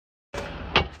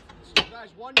Guys,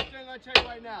 one thing I'm going to tell you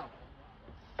right now.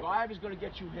 Drive is going to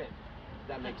get you hit. If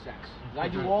that makes sense. I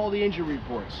do all the injury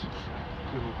reports.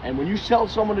 And when you tell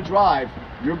someone to drive,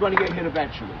 you're going to get hit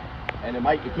eventually. And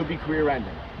it could be career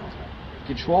ending.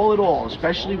 Control it all,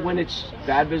 especially when it's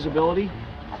bad visibility.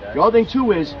 The other thing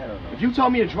too is, if you tell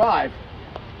me to drive,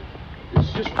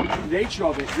 it's just the nature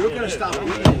of it, you're going to stop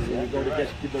breathing and you're going to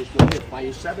get those good hits. By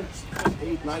your 7th,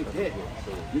 8th, 9th hit,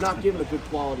 you're not giving a good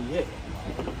quality hit.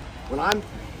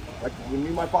 When me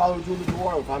and my father were doing the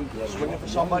door, if I'm swinging for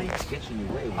somebody,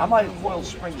 I might have coiled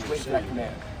springs waiting for that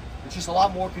command. It's just a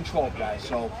lot more controlled, guys.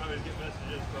 So,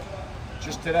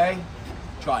 just today,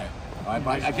 try it. All right,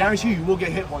 but I guarantee you will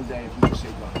get hit one day if you just say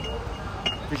run.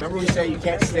 Remember we say you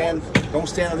can't stand, don't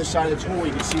stand on this side of the tool,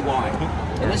 you can see why.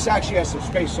 And this actually has some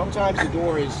space. Sometimes the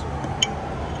door is,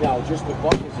 just the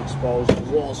butt is exposed,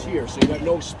 the wall's here, so you have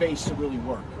no space to really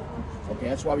work. Okay,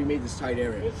 that's why we made this tight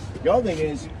area. The other thing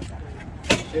is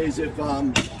if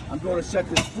I'm going to set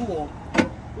this tool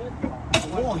on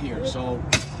the wall here, so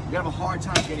you have a hard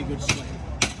time getting a good swing.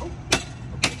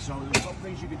 Okay, so there's some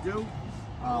things you could do.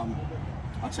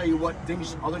 I'll tell you what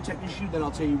other techniques you do, then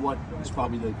I'll tell you what is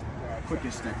probably the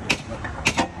quickest technique. But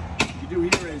what you do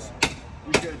here is,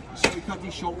 we cut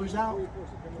these shoulders out.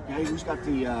 Okay, who's got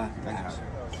the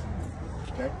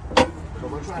okay, so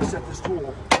we're trying to set this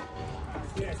tool.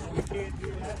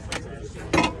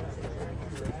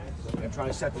 I'm trying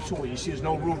to set the tool. You see there's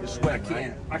no room to swing. I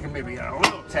can't. I can maybe get a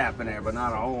little tap in there, but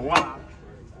not a whole lot.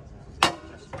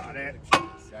 That's about it.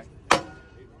 Okay.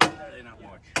 Really not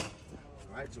much.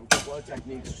 All right, so a couple other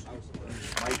techniques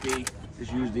might be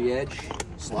just use the edge,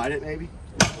 slide it maybe.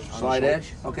 Slide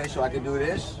edge. Okay, so I can do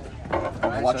this. All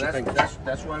right, watch so your fingers.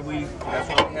 that's why we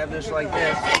have this like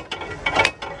this.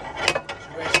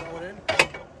 Throw it in.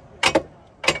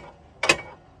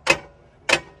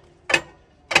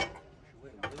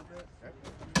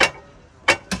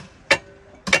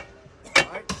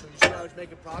 All right, so you see how it's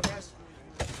making progress?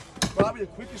 Probably the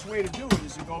quickest way to do it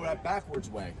is to go that backwards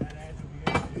way.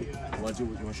 You want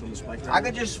to show them the spike?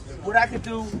 What I could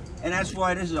do, and that's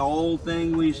why this is an old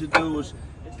thing we used to do, is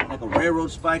like a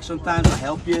railroad spike sometimes to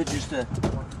help you, just to,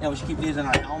 we should keep these in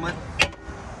our helmet.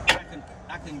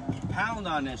 I can pound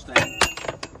on this thing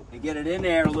and get it in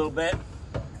there a little bit,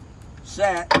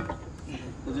 set,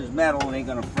 because it's metal and ain't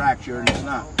gonna fracture, and it's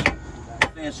not a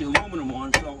fancy aluminum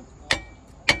one, so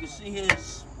you can see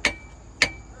his.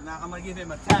 Now I'm gonna give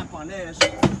him a tap on this.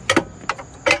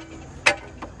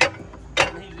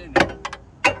 He's in there.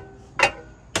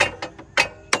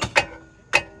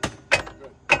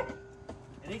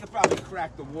 And he could probably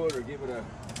crack the wood or give it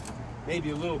maybe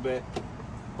a little bit.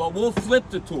 But we'll flip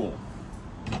the tool.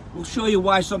 We'll show you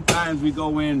why sometimes we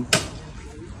go in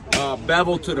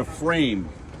bevel to the frame,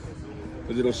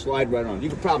 because it'll slide right on. You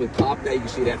can probably pop that. You can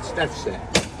see that's set.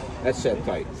 That's set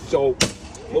tight. So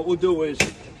what we'll do is,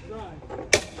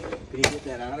 can you get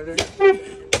that out of there?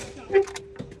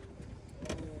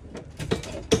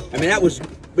 I mean,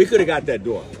 we could have got that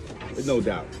door, there's no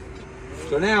doubt.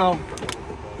 So now,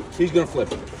 he's gonna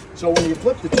flip it. So when you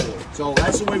flip the tool, so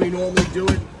that's the way we normally do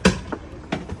it.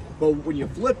 But when you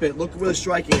flip it, look where the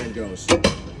striking end goes. To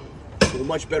a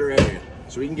much better area.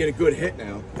 So we can get a good hit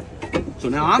now. So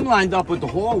now I'm lined up with the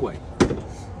hallway.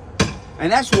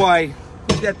 And that's why,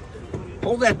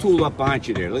 hold that tool up behind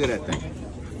you there, look at that thing.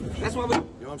 That's why you know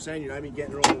what I'm saying? You're not even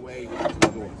getting it all the way to the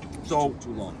door. So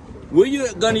too long.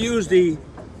 We're gonna use the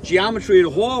geometry of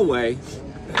the hallway.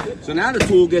 So now the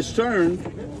tool gets turned.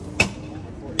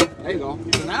 There you go.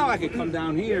 So now I can come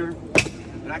down here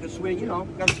and I can swing,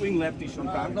 gotta swing lefty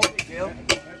sometimes, no big deal.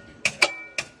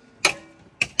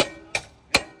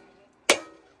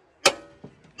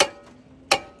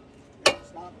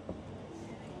 Stop.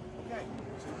 Okay,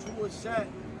 so the tool is set,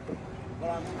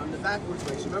 but I'm the backwards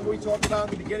way. So remember we talked about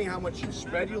in the beginning how much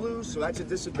spread you lose? So that's a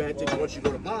disadvantage once you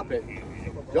go to pop it.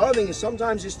 The other thing is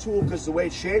sometimes this tool, because the way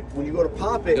it's shaped, when you go to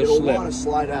pop it, it'll want to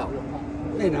slide out.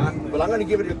 May not. But I'm going to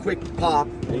give it a quick pop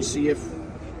and see if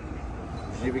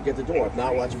we get the door. If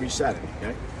not, we'll have to reset it,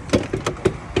 okay?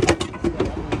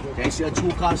 Okay, see that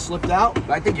tool kind of slipped out?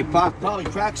 I think you popped. Probably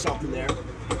cracked something there.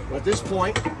 But at this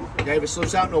point, okay, if it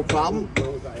slips out, no problem.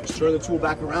 Just turn the tool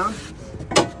back around.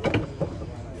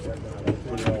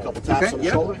 Put a couple taps on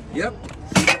the shoulder. Yep.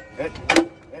 Good.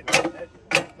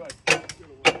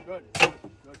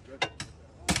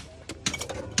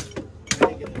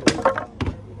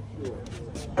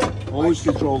 Always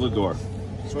control the door.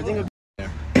 So I think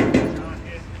there.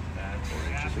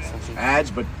 Adds,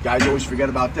 but guys always forget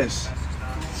about this.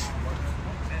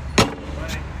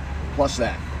 Plus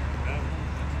that.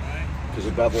 Because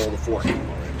of bevel of the fork.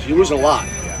 So you lose a lot.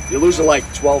 You're losing like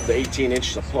 12 to 18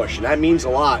 inches of push, and that means a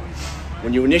lot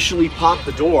when you initially pop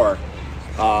the door,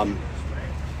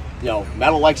 you know,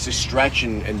 metal likes to stretch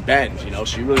and bend, you know,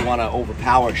 so you really want to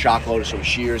overpower a shock loader so it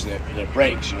shears and it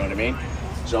breaks, you know what I mean?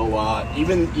 So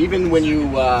even when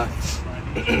you,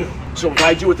 so if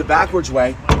I do it the backwards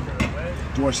way,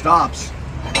 door stops,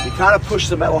 you kind of push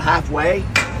the metal halfway,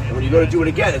 and when you go to do it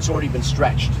again, it's already been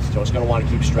stretched, so it's going to want to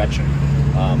keep stretching.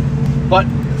 But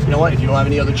you know what, if you don't have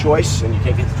any other choice and you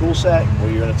can't get the tool set, or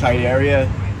you're in a tight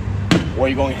area, or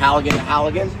you're going Halligan to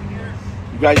Halligan,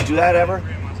 you guys do that ever?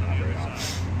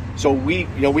 So we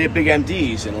have big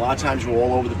MDs, and a lot of times we're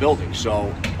all over the building.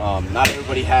 So not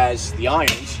everybody has the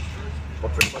irons,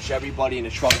 but pretty much everybody in the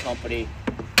truck company,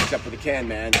 except for the can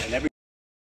man, and every